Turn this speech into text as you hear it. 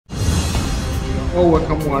All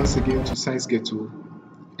welcome once again to Science Ghetto.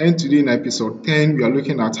 And today in episode 10, we are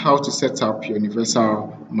looking at how to set up your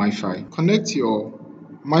universal Mifi. Connect your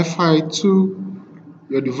Mifi to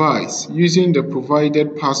your device using the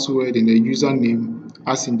provided password and the username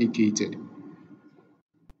as indicated.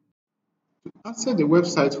 To access the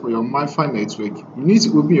website for your Mifi network, you need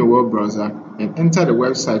to open your web browser and enter the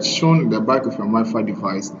website shown in the back of your Mifi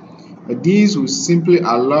device. These will simply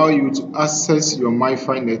allow you to access your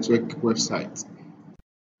Mifi network website.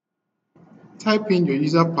 Type in your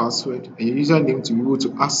user password and your username to be able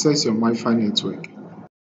to access your Mifi network.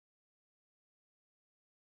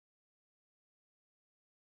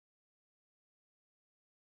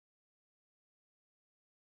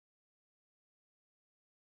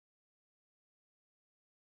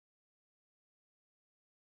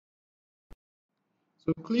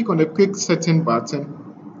 So click on the quick setting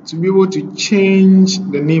button to be able to change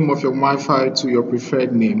the name of your Mifi to your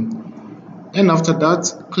preferred name. And after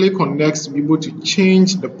that, click on next to be able to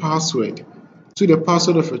change the password to the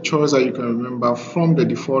password of your choice that you can remember from the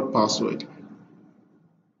default password.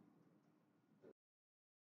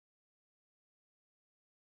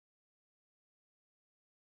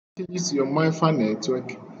 Changes to your Mifi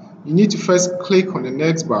network, you need to first click on the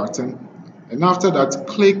next button, and after that,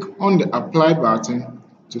 click on the apply button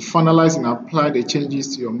to finalize and apply the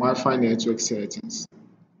changes to your Mifi network settings.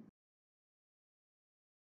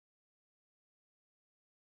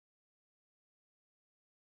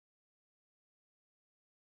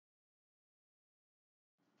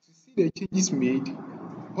 To see the changes made,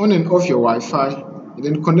 on and off your Wi-Fi, and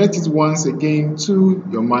then connect it once again to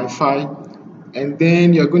your Mifi, and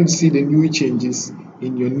then you're going to see the new changes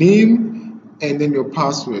in your name and then your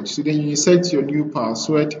password. So then you set your new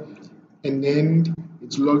password, and then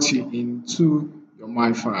it logs you into your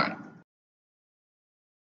Mifi.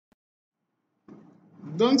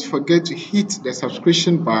 Don't forget to hit the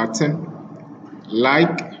subscription button,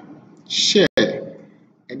 like, share,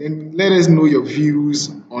 and then let us know your views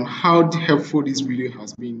on how helpful this video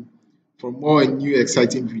has been for more new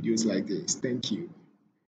exciting videos like this. Thank you.